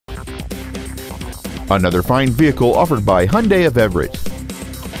Another fine vehicle offered by Hyundai of Everett.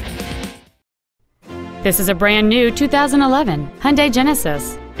 This is a brand new 2011 Hyundai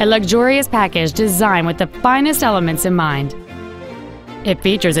Genesis, a luxurious package designed with the finest elements in mind. It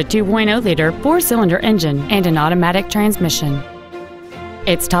features a 2.0-liter four-cylinder engine and an automatic transmission.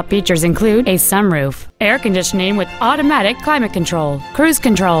 Its top features include a sunroof, air conditioning with automatic climate control, cruise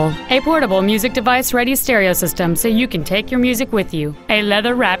control, a portable music device-ready stereo system so you can take your music with you, a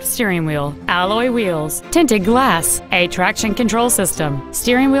leather-wrapped steering wheel, alloy wheels, tinted glass, a traction control system,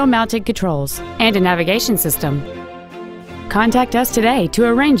 steering wheel mounted controls, and a navigation system. Contact us today to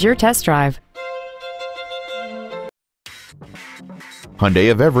arrange your test drive.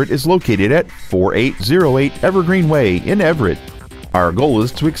 Hyundai of Everett is located at 4808 Evergreen Way in Everett. Our goal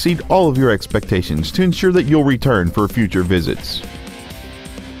is to exceed all of your expectations to ensure that you'll return for future visits.